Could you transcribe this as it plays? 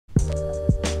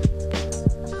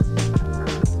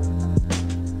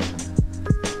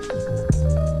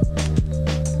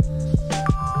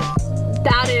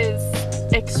That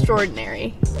is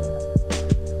extraordinary.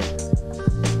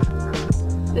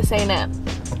 This ain't it.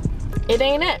 It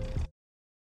ain't it.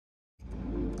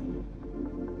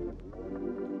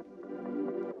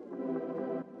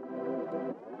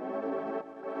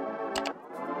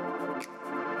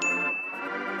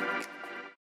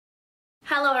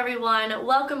 Hello everyone,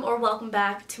 welcome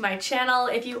back to my channel.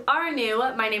 If you are new,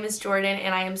 my name is Jordan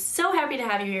and I am so happy to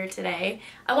have you here today.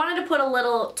 I wanted to put a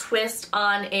little twist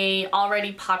on a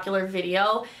already popular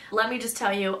video. Let me just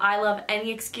tell you, I love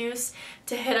any excuse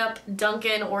to hit up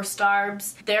Dunkin or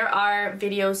Starbucks. There are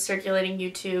videos circulating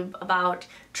YouTube about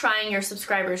trying your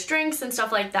subscribers' drinks and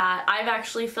stuff like that. I've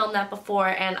actually filmed that before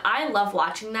and I love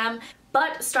watching them.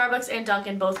 But Starbucks and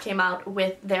Dunkin both came out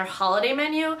with their holiday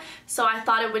menu, so I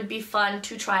thought it would be fun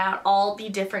to try out all the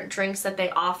different drinks that they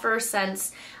offer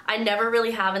since I never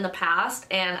really have in the past,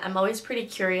 and I'm always pretty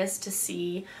curious to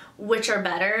see which are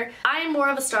better. I am more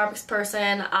of a Starbucks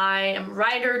person. I am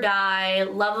ride or die,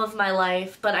 love of my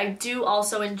life, but I do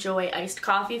also enjoy iced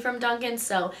coffee from Dunkin,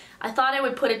 so I thought I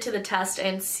would put it to the test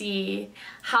and see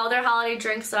how their holiday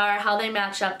drinks are, how they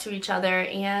match up to each other,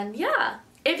 and yeah.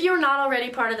 If you're not already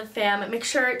part of the fam, make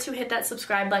sure to hit that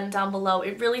subscribe button down below.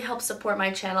 It really helps support my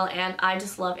channel and I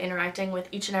just love interacting with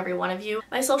each and every one of you.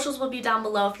 My socials will be down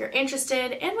below if you're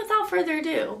interested, and without further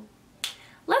ado,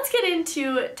 let's get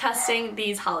into testing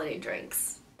these holiday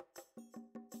drinks.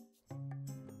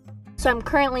 So I'm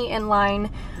currently in line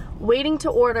waiting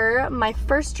to order my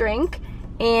first drink,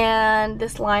 and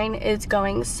this line is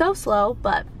going so slow,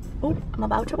 but oh, I'm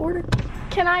about to order.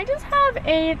 Can I just have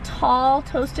a tall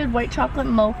toasted white chocolate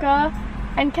mocha?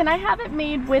 And can I have it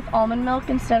made with almond milk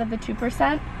instead of the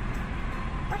 2%?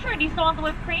 For sure. Do you still want the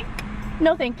whipped cream?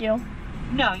 No, thank you.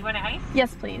 No, you want an ice?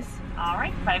 Yes, please. All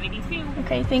right, $5.82.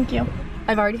 Okay, thank you.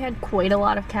 I've already had quite a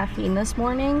lot of caffeine this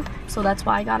morning, so that's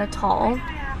why I got a tall.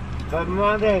 Good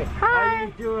morning. Hi. How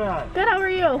you doing? Good, how are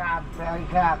you?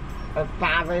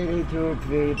 $5.82,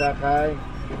 please, okay?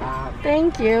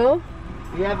 Thank you.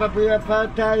 You have a beautiful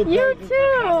birthday. You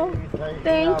too.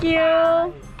 Thank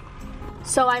you.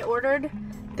 So I ordered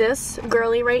this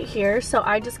girly right here. So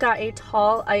I just got a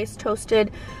tall iced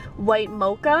toasted white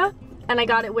mocha, and I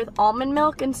got it with almond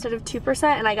milk instead of 2%,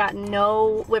 and I got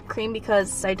no whipped cream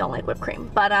because I don't like whipped cream.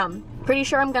 But pretty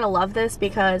sure I'm gonna love this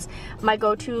because my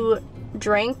go-to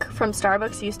drink from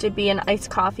Starbucks used to be an iced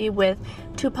coffee with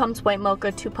 2 pumps white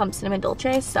mocha, 2 pumps cinnamon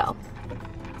dolce. So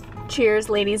cheers,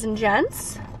 ladies and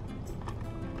gents.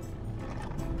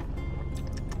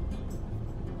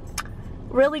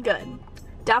 Really good.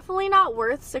 Definitely not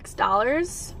worth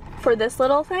 $6 for this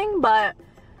little thing, but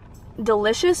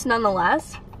delicious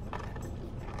nonetheless.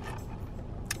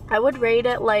 I would rate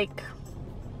it like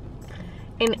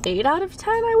an 8 out of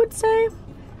 10, I would say.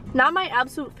 Not my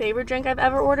absolute favorite drink I've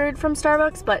ever ordered from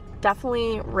Starbucks, but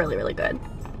definitely really, really good.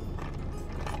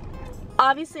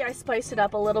 Obviously, I spiced it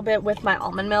up a little bit with my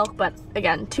almond milk, but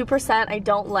again, 2%, I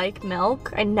don't like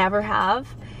milk. I never have.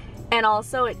 And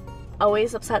also, it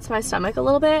always upsets my stomach a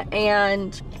little bit,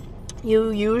 and you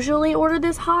usually order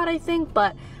this hot, I think,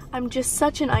 but I'm just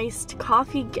such an iced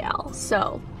coffee gal,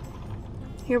 so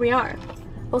here we are.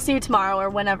 We'll see you tomorrow or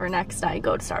whenever next I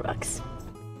go to Starbucks.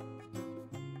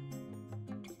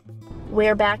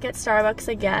 We're back at Starbucks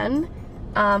again.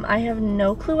 I have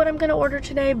no clue what I'm gonna order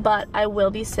today, but I will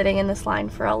be sitting in this line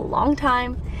for a long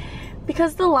time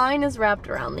because the line is wrapped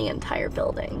around the entire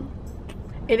building.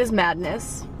 It is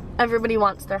madness. Everybody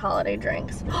wants their holiday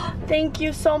drinks. Thank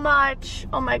you so much.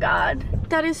 Oh my God.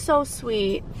 That is so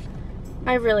sweet.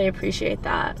 I really appreciate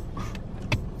that.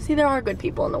 See, there are good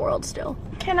people in the world still.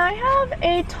 Can I have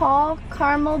a tall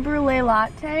caramel brulee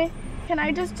latte? Can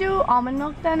I just do almond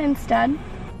milk then instead?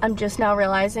 I'm just now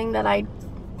realizing that I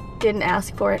didn't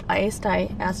ask for it iced. I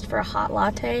asked for a hot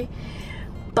latte.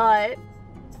 But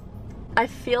I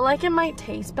feel like it might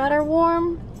taste better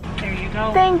warm. There you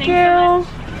go. Thank you. So much.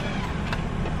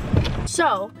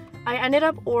 So I ended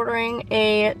up ordering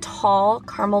a tall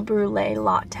caramel brulee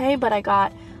latte, but I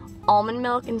got almond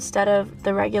milk instead of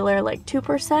the regular like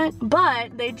 2%,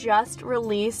 but they just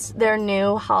released their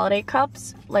new holiday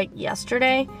cups like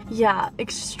yesterday. Yeah,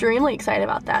 extremely excited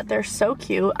about that. They're so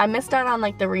cute. I missed out on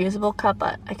like the reusable cup,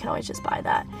 but I can always just buy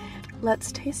that.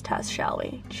 Let's taste test, shall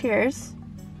we? Cheers.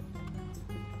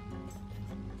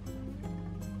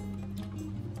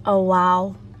 Oh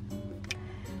wow.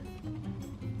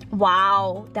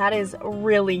 Wow, that is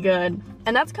really good.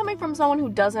 And that's coming from someone who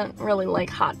doesn't really like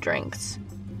hot drinks.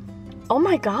 Oh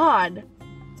my God.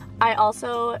 I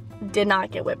also did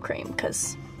not get whipped cream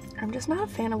because I'm just not a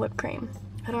fan of whipped cream.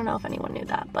 I don't know if anyone knew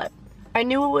that, but I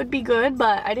knew it would be good,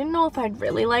 but I didn't know if I'd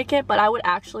really like it, but I would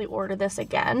actually order this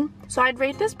again. So I'd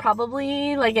rate this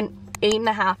probably like an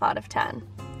 8.5 out of 10.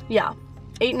 Yeah,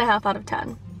 8.5 out of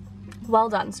 10. Well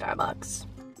done, Starbucks.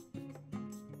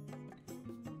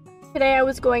 Today I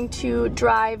was going to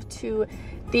drive to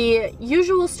the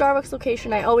usual Starbucks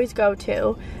location I always go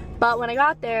to, but when I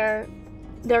got there,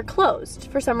 they're closed.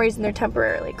 For some reason, they're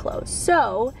temporarily closed.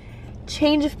 So,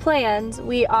 change of plans,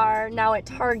 we are now at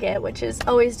Target, which is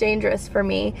always dangerous for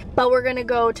me, but we're gonna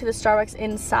go to the Starbucks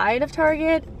inside of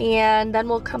Target, and then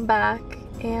we'll come back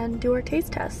and do our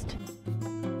taste test.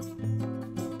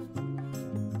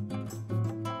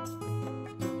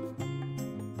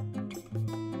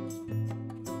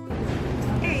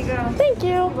 Here you go. Thank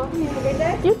you. Welcome. Have a good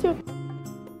day. You too.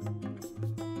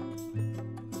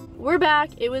 We're back.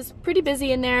 It was pretty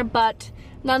busy in there, but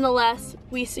nonetheless,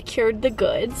 we secured the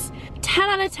goods. 10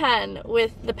 out of 10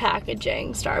 with the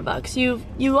packaging, Starbucks.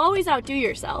 You always outdo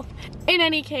yourself. In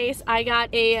any case, I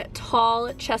got a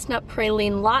tall chestnut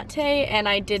praline latte, and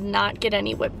I did not get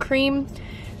any whipped cream.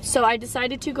 So I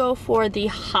decided to go for the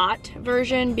hot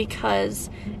version because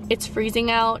it's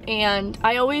freezing out, and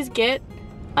I always get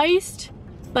iced,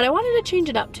 but I wanted to change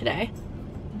it up today.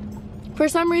 For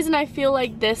some reason, I feel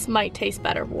like this might taste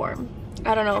better warm.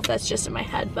 I don't know if that's just in my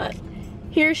head, but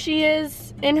here she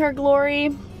is in her glory.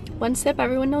 One sip,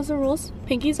 everyone knows the rules.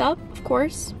 Pinkies up, of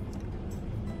course.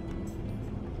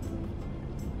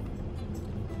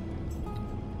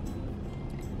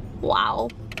 Wow.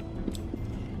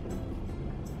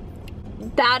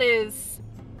 That is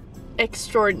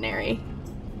extraordinary.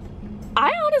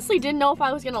 I honestly didn't know if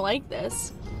I was gonna like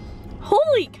this.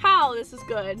 Holy cow, this is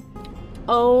good.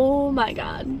 Oh my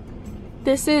god.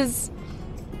 This is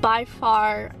by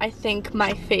far, I think,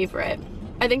 my favorite.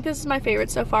 I think this is my favorite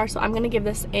so far, so I'm gonna give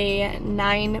this a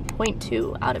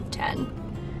 9.2 out of 10.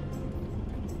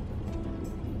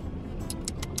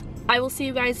 I will see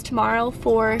you guys tomorrow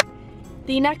for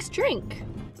the next drink.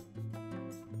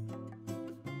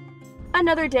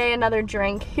 Another day, another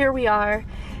drink. Here we are.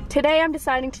 Today I'm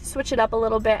deciding to switch it up a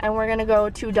little bit, and we're gonna go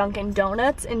to Dunkin'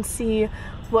 Donuts and see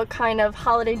what kind of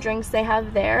holiday drinks they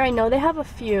have there. I know they have a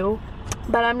few,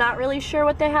 but I'm not really sure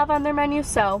what they have on their menu,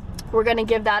 so we're gonna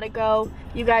give that a go.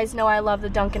 You guys know I love the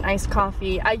Dunkin' iced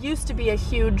coffee. I used to be a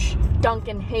huge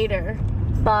Dunkin' hater,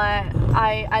 but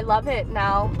I love it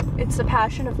now. It's a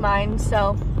passion of mine,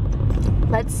 so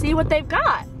let's see what they've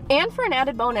got. And for an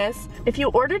added bonus, if you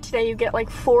order today, you get like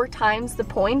 4 times the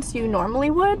points you normally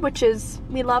would, which is,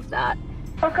 we love that.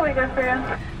 What can we do for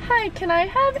you? Hi, can I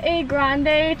have a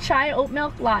grande chai oat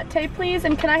milk latte, please?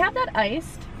 And can I have that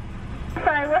iced?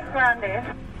 Sorry, what's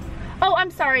grande? Oh,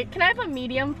 I'm sorry. Can I have a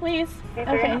medium, please?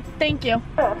 Okay, thank you.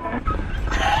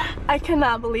 I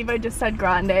cannot believe I just said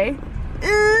grande.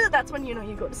 That's when you know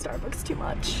you go to Starbucks too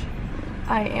much.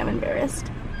 I am embarrassed.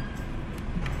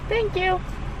 Thank you.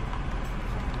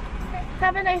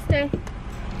 Have a nice day.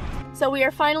 So we are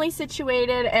finally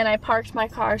situated, and I parked my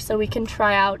car so we can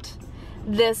try out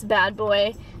this bad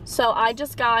boy. So I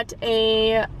just got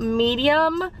a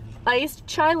medium iced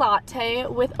chai latte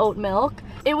with oat milk.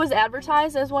 It was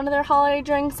advertised as one of their holiday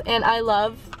drinks, and I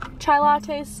love chai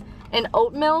lattes. And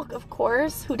oat milk, of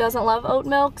course, who doesn't love oat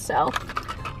milk? So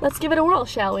let's give it a whirl,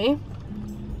 shall we?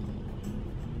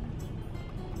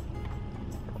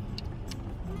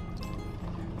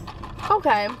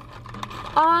 Okay.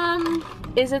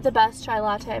 Is it the best chai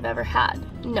latte I've ever had?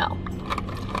 No.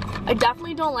 I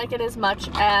definitely don't like it as much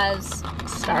as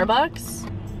Starbucks.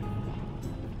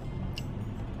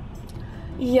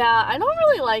 Yeah, I don't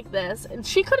really like this.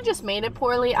 She could have just made it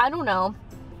poorly. I don't know.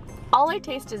 All I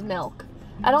taste is milk.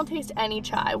 I don't taste any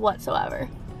chai whatsoever.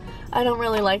 I don't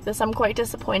really like this. I'm quite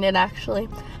disappointed, actually.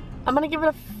 I'm gonna give it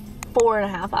a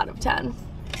 4.5 out of 10.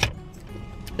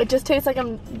 It just tastes like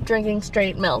I'm drinking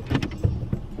straight milk.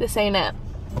 This ain't it.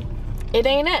 It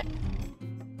ain't it.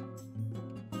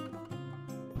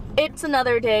 It's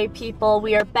another day, people.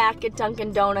 We are back at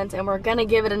Dunkin' Donuts, and we're gonna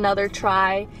give it another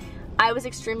try. I was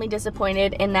extremely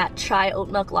disappointed in that chai oat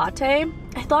milk latte.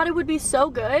 I thought it would be so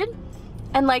good,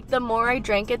 and like the more I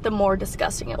drank it, the more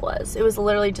disgusting it was. It was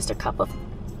literally just a cup of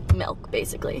milk,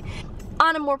 basically.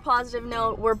 On a more positive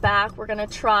note, we're back. We're gonna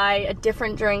try a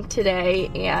different drink today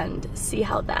and see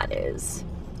how that is.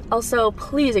 Also,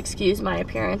 please excuse my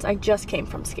appearance. I just came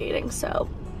from skating, so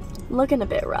I'm looking a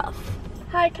bit rough.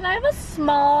 Hi, can I have a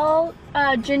small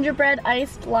gingerbread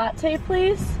iced latte,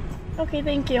 please? Okay,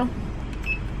 thank you.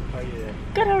 How are you doing?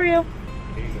 Good, how are you?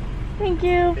 Here you go. Thank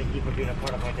you. Thank you for being a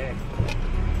part of my day.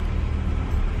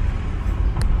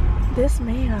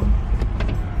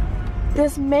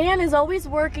 This man is always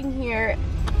working here.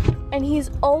 and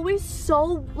he's always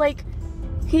so, like,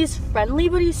 he's friendly,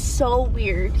 but he's so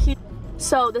weird.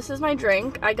 So this is my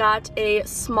drink. I got a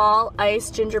small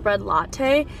iced gingerbread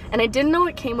latte, and I didn't know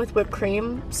it came with whipped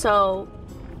cream, so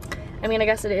I mean, I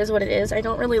guess it is what it is. I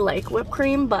don't really like whipped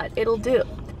cream, but it'll do.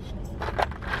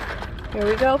 Here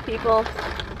we go, people.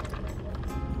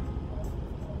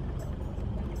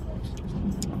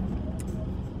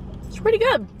 It's pretty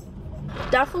good.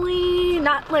 Definitely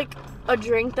not like a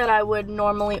drink that I would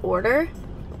normally order.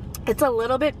 It's a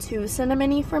little bit too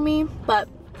cinnamony for me, but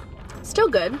still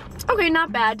good. Okay,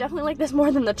 not bad. Definitely like this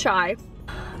more than the chai.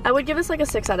 I would give this like a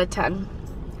 6 out of 10.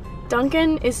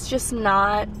 Dunkin is just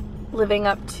not living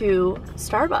up to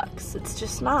Starbucks. It's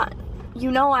just not. You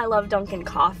know I love Dunkin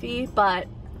coffee, but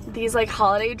these like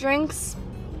holiday drinks,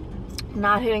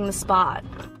 not hitting the spot.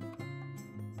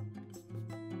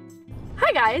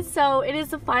 Hi guys, so it is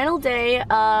the final day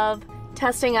of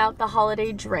testing out the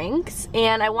holiday drinks,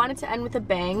 and I wanted to end with a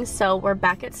bang, so we're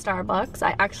back at Starbucks.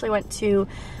 I actually went to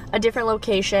a different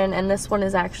location, and this one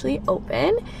is actually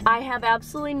open. I have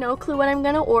absolutely no clue what I'm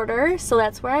gonna order, so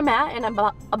that's where I'm at, and I'm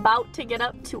about to get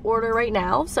up to order right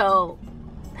now, so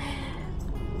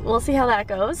we'll see how that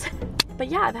goes. But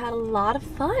yeah, I've had a lot of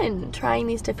fun trying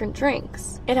these different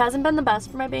drinks. It hasn't been the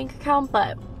best for my bank account,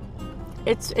 but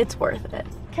it's worth it.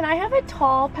 Can I have a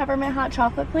tall peppermint hot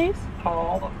chocolate, please?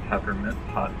 Tall peppermint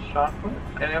hot chocolate.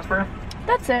 Anything else for you?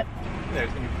 That's it.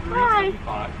 There's gonna be Hi.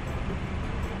 $3.75.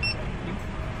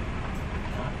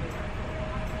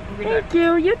 Thank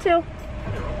you. You too.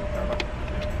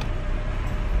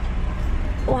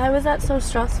 Why was that so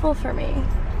stressful for me?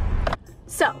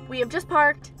 So, we have just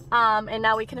parked, and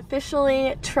now we can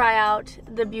officially try out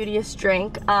the Beauteous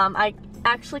drink. I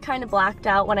actually kind of blacked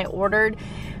out when I ordered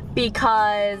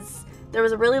because there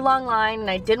was a really long line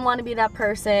and I didn't want to be that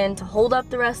person to hold up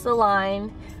the rest of the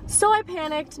line. So I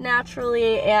panicked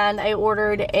naturally and I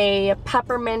ordered a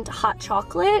peppermint hot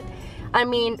chocolate. I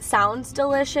mean, sounds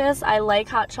delicious. I like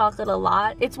hot chocolate a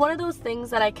lot. It's one of those things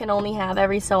that I can only have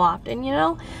every so often, you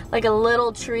know? Like a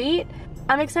little treat.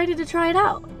 I'm excited to try it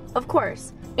out, of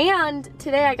course. And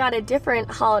today I got a different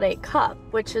holiday cup,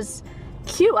 which is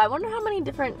cute. I wonder how many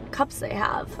different cups they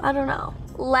have. I don't know.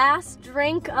 Last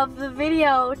drink of the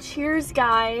video. Cheers,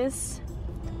 guys.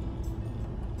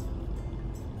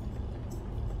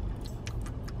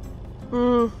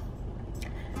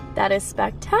 That is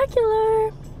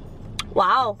spectacular.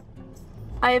 Wow.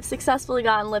 I have successfully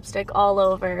gotten lipstick all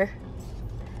over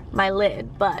my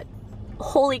lid, but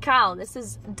holy cow, this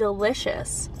is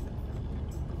delicious.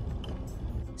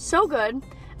 So good.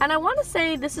 And I want to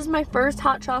say this is my first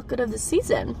hot chocolate of the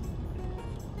season.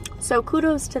 So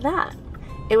kudos to that.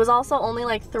 It was also only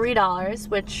like $3,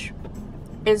 which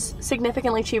is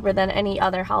significantly cheaper than any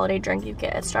other holiday drink you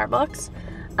get at Starbucks.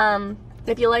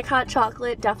 If you like hot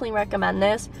chocolate, definitely recommend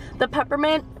this. The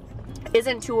peppermint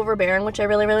isn't too overbearing, which I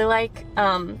really like.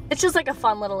 It's just like a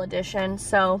fun little addition.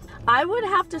 So I would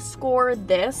have to score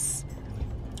this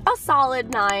a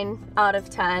solid 9 out of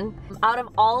 10. Out of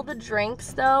all the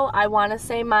drinks though, I want to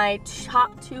say my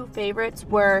top 2 favorites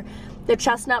were the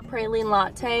chestnut praline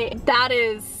latte. That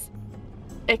is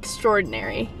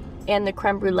extraordinary. And the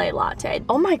creme brulee latte.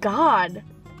 Oh my god.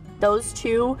 Those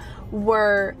two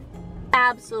were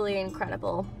absolutely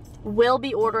incredible. Will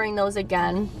be ordering those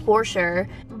again for sure.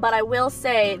 But I will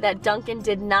say that Dunkin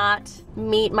did not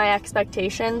meet my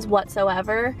expectations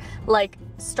whatsoever. Like,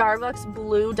 Starbucks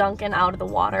blew Dunkin out of the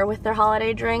water with their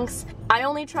holiday drinks. I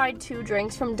only tried 2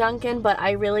 drinks from Dunkin, but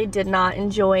I really did not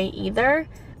enjoy either.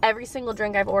 Every single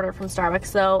drink I've ordered from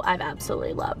Starbucks though, I've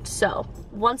absolutely loved. So,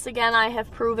 once again, I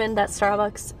have proven that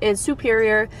Starbucks is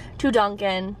superior to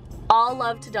Dunkin. All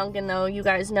love to Dunkin though, you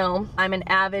guys know I'm an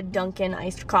avid Dunkin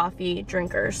iced coffee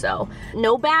drinker, so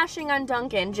no bashing on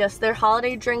Dunkin, just their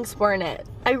holiday drinks weren't it.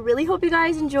 I really hope you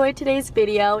guys enjoyed today's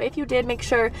video. If you did, make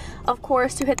sure, of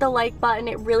course, to hit the like button.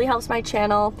 It really helps my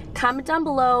channel. Comment down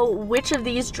below which of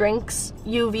these drinks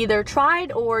you've either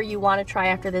tried or you want to try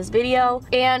after this video.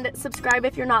 And subscribe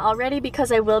if you're not already,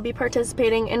 because I will be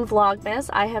participating in Vlogmas.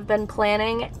 I have been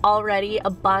planning already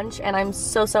a bunch and I'm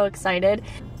so excited.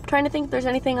 I'm trying to think if there's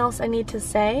anything else I need to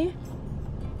say.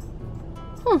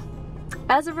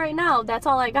 As of right now, that's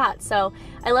all I got. So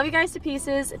I love you guys to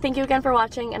pieces. Thank you again for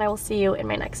watching, and I will see you in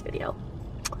my next video.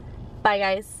 Bye,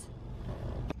 guys.